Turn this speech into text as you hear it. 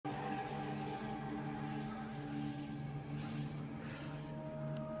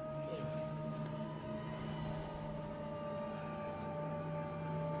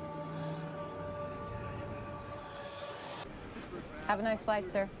Have a nice flight,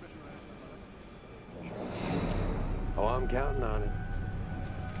 sir. Oh, I'm counting on it.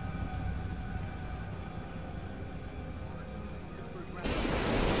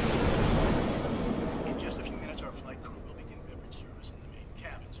 In just a few minutes, our flight crew will begin beverage service in the main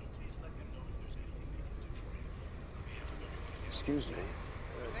cabin, so please let them know if there's anything they can do for you. On behalf of everyone here. Excuse me.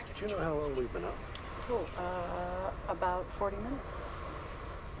 Do you know how long we've been up? Cool. About 40 minutes.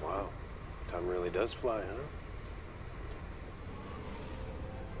 Wow. Time really does fly, huh?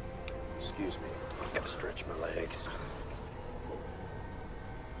 Excuse me. I've got to stretch my legs.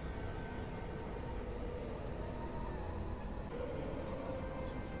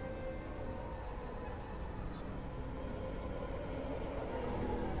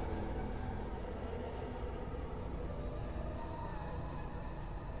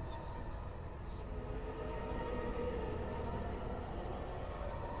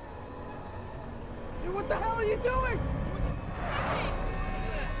 What the hell are you doing?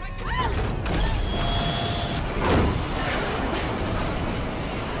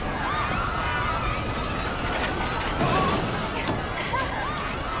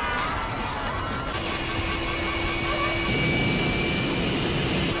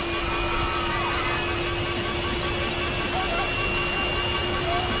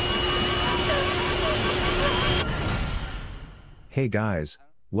 Hey guys,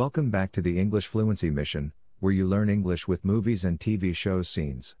 welcome back to the English Fluency Mission, where you learn English with movies and TV shows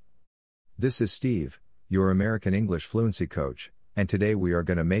scenes. This is Steve, your American English fluency coach, and today we are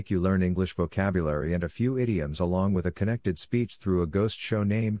going to make you learn English vocabulary and a few idioms along with a connected speech through a ghost show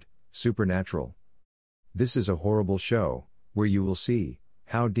named Supernatural. This is a horrible show, where you will see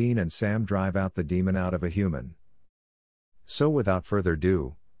how Dean and Sam drive out the demon out of a human. So without further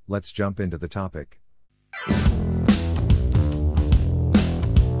ado, let's jump into the topic.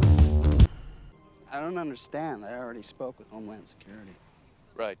 I don't understand. I already spoke with Homeland Security.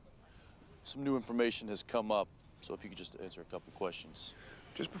 Right. Some new information has come up, so if you could just answer a couple questions.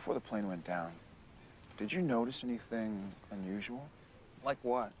 Just before the plane went down, did you notice anything unusual? Like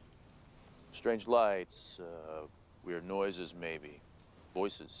what? Strange lights, weird noises maybe,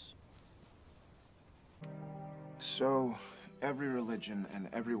 voices. So, every religion and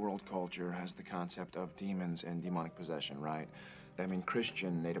every world culture has the concept of demons and demonic possession, right? I mean,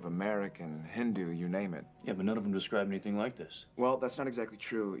 Christian, Native American, Hindu, you name it. Yeah, but none of them describe anything like this. Well, that's not exactly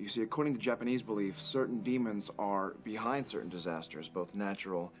true. You see, according to Japanese belief, certain demons are behind certain disasters, both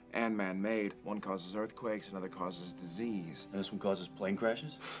natural and man-made. One causes earthquakes, another causes disease. And this one causes plane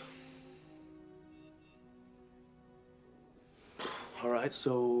crashes? All right,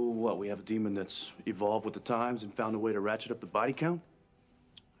 so what? We have a demon that's evolved with the times and found a way to ratchet up the body count?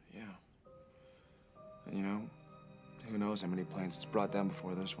 Yeah. And you know, who knows how many planes it's brought down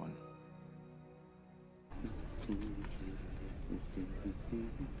before this one.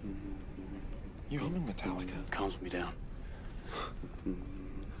 You humming Metallica? Calms me down.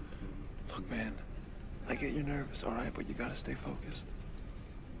 Look, man, I get you're nervous, all right? But you gotta stay focused.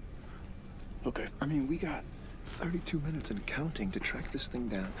 Okay. I mean, we got 32 minutes and counting to track this thing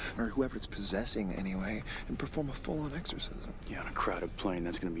down, or whoever it's possessing anyway, and perform a full-on exorcism. Yeah, on a crowded plane,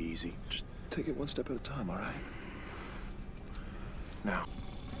 that's gonna be easy. Just take it one step at a time, all right? Now.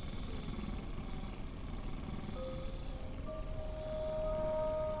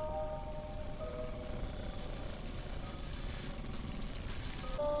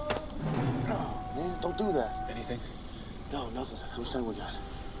 Oh, man, don't do that. Anything? No, nothing. How much time we got?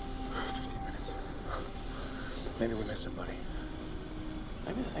 15 minutes. Maybe we missed somebody.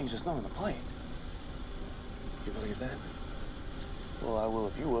 Maybe the thing's just not on the plane. You believe that? Well, I will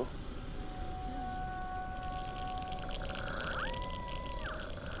if you will.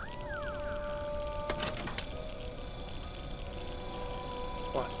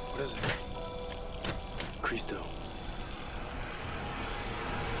 What is it? Cristo.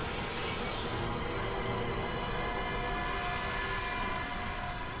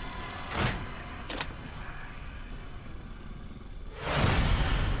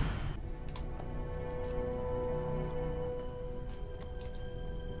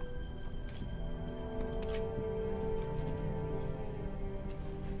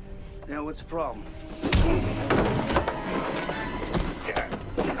 Now, what's the problem?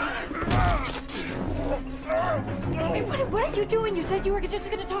 Hey, what are you doing? You said you were just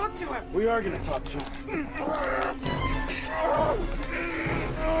going to talk to him. We are gonna talk to him.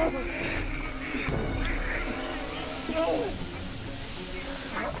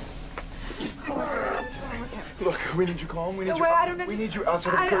 Look, we need you calm. We need No, you. wait, I don't know. We need you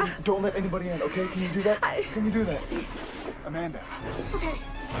outside of the curtain. Don't let anybody in, okay? Can you do that? Can you do that? Amanda. Okay.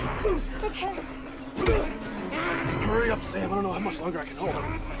 Okay. Hurry up, Sam. I don't know how much longer I can hold him.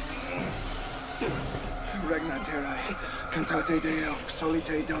 Regna terrae, cantate Deo,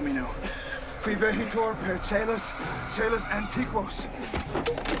 solite Domino. Qui vehitor per celos antiquos.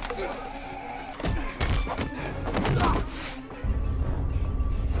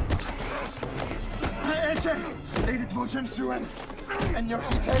 Ece, edit vocem suem, and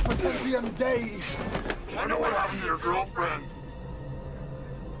yoxite potentiam Dei. I know what happened to your girlfriend.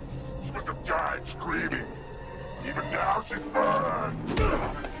 She must have died screaming. Even now, she's burned.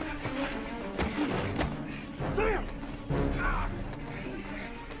 Sam!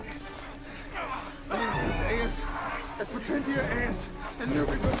 Eus, et potentia eus, and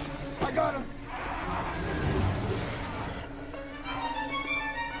nubibus. I got him.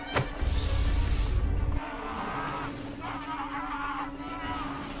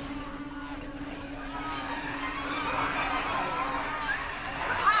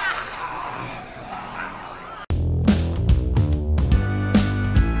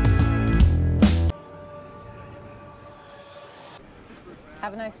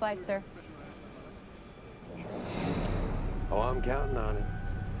 Have a nice flight, sir. Oh, I'm counting on it.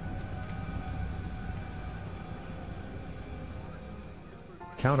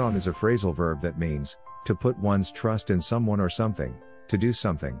 Count on is a phrasal verb that means to put one's trust in someone or something, to do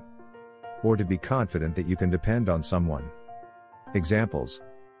something, or to be confident that you can depend on someone. Examples: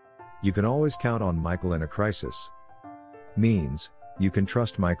 you can always count on Michael in a crisis. Means, you can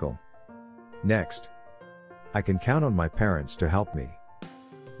trust Michael. Next, I can count on my parents to help me.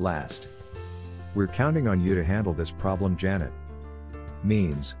 Last, we're counting on you to handle this problem, Janet.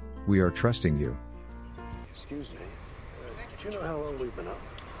 Means, we are trusting you. Excuse me. Do you know how long we've been up?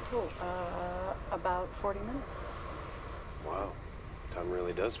 Oh, about 40 minutes. Wow. Time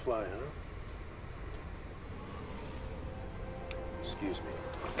really does fly, huh? Excuse me.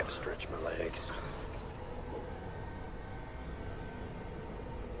 I've got to stretch my legs.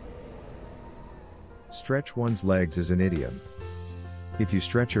 Stretch one's legs is an idiom. If you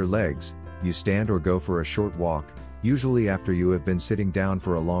stretch your legs, you stand or go for a short walk, usually after you have been sitting down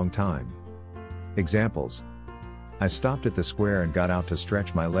for a long time. Examples: I stopped at the square and got out to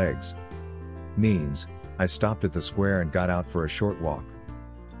stretch my legs. Means, I stopped at the square and got out for a short walk.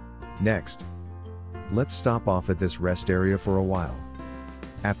 Next, let's stop off at this rest area for a while.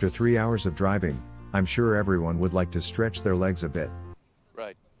 After 3 hours of driving, I'm sure everyone would like to stretch their legs a bit.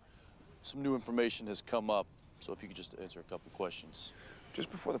 Right. Some new information has come up, so if you could just answer a couple questions. Just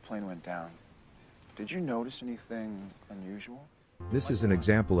before the plane went down, did you notice anything unusual? This is an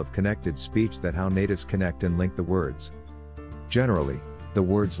example of connected speech, that how natives connect and link the words. Generally, the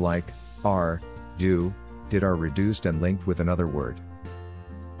words like are, do, did are reduced and linked with another word.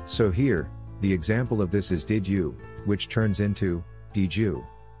 So here, the example of this is did you, which turns into did you.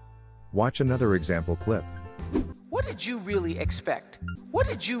 Watch another example clip. What did you really expect? What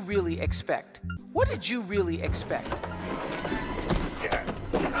did you really expect? What did you really expect?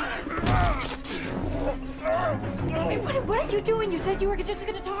 Hey, what are you doing? You said you were just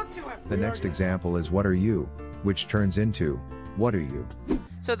going to talk to him. The next example is what are you, which turns into what are you.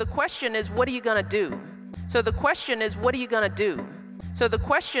 So the question is, what are you gonna do? So the question is, what are you gonna do? So the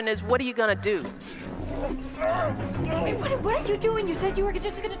question is, what are you gonna do? Hey, what are you doing? You said you were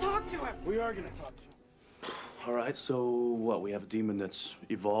just going to talk to him. We are gonna talk to him. All right, so what? We have a demon that's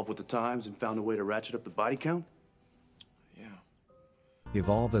evolved with the times and found a way to ratchet up the body count? Yeah.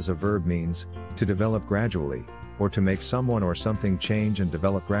 Evolve as a verb means to develop gradually, or to make someone or something change and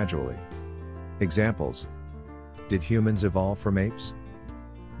develop gradually. Examples: did humans evolve from apes?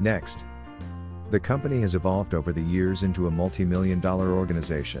 Next, the company has evolved over the years into a multi-million-dollar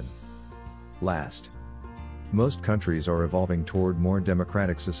organization. Last, most countries are evolving toward more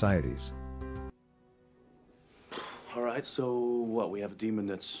democratic societies. All right, so what? We have a demon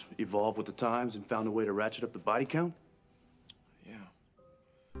that's evolved with the times and found a way to ratchet up the body count? Yeah.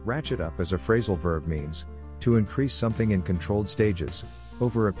 Ratchet up as a phrasal verb means to increase something in controlled stages,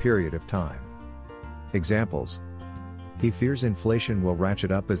 over a period of time. Examples: he fears inflation will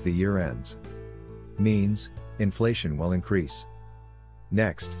ratchet up as the year ends. Means, inflation will increase.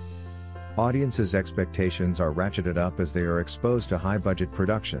 Next, audiences' expectations are ratcheted up as they are exposed to high-budget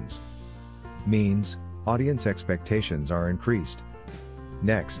productions. Means, audience expectations are increased.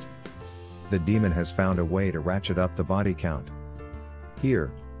 Next, the demon has found a way to ratchet up the body count.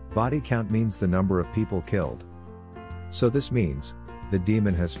 Here, body count means the number of people killed. So this means, the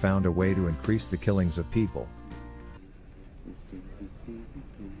demon has found a way to increase the killings of people.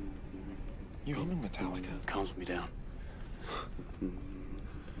 You humming Metallica? Calms me down.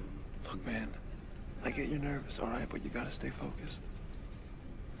 Look, man, I get you're nervous, all right, but you gotta stay focused.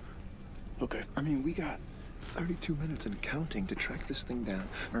 Okay. I mean, we got 32 minutes and counting to track this thing down,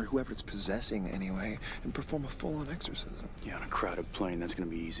 or whoever it's possessing anyway, and perform a full-on exorcism. Yeah, on a crowded plane, that's gonna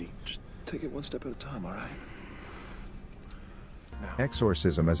be easy. Just take it one step at a time, all right? Now.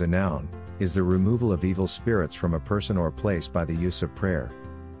 Exorcism as a noun is the removal of evil spirits from a person or place by the use of prayer.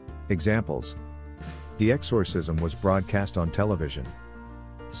 Examples: The exorcism was broadcast on television.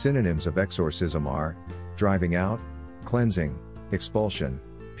 Synonyms of exorcism are driving out, cleansing, expulsion,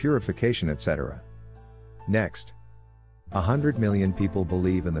 purification, etc. Next. 100 million people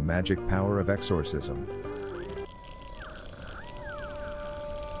believe in the magic power of exorcism.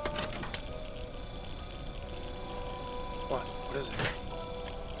 What? What is it?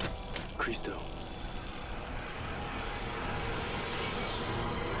 Cristo.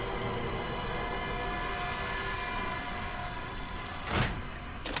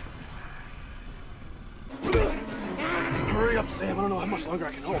 Hurry up, Sam. I don't know how much longer I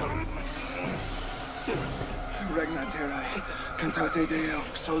can hold on. Regna terrae, cantate Deo,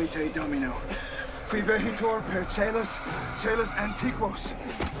 solite Domino. Qui vehitor per celos antiquos.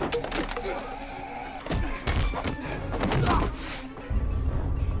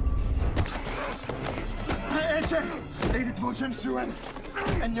 Ece, edit vocem suem,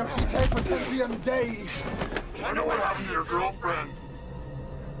 and yoxite potentiam Dei. I know what happened to your girlfriend.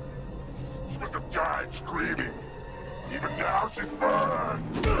 She must have died screaming. Even now, she's burned.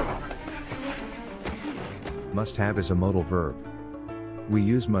 Must have is a modal verb. We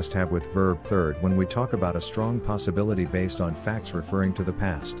use must have with verb third when we talk about a strong possibility based on facts referring to the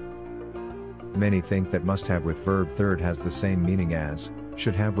past. Many think that must have with verb third has the same meaning as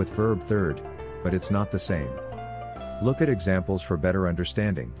should have with verb third, but it's not the same. Look at examples for better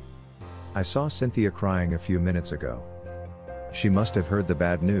understanding. I saw Cynthia crying a few minutes ago. She must have heard the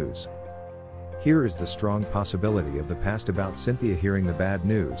bad news. Here is the strong possibility of the past about Cynthia hearing the bad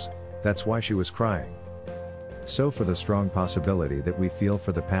news, that's why she was crying. So for the strong possibility that we feel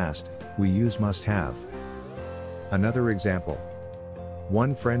for the past, we use must have. Another example.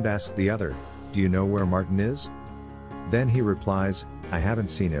 One friend asks the other, "Do you know where Martin is?" Then he replies, "I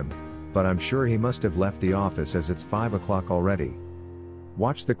haven't seen him, but I'm sure he must have left the office as it's 5 o'clock already."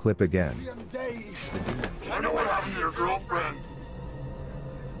 Watch the clip again. I know what happened to your girlfriend.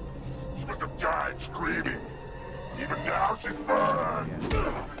 She must have died screaming. Even now, she's burned.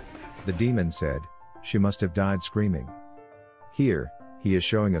 The demon said, she must have died screaming. Here, he is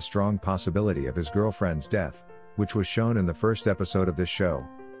showing a strong possibility of his girlfriend's death, which was shown in the first episode of this show.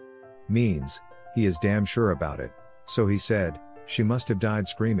 Means, he is damn sure about it, so he said, she must have died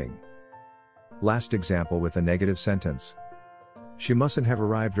screaming. Last example with a negative sentence. She mustn't have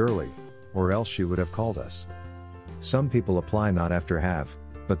arrived early, or else she would have called us. Some people apply not after have,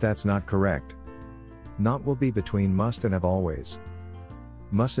 but that's not correct. Not will be between must and have always.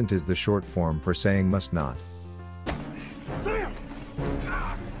 Mustn't is the short form for saying must not. Sam!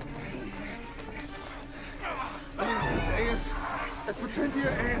 Let's pretend you're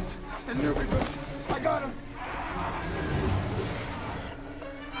ass, and I got him.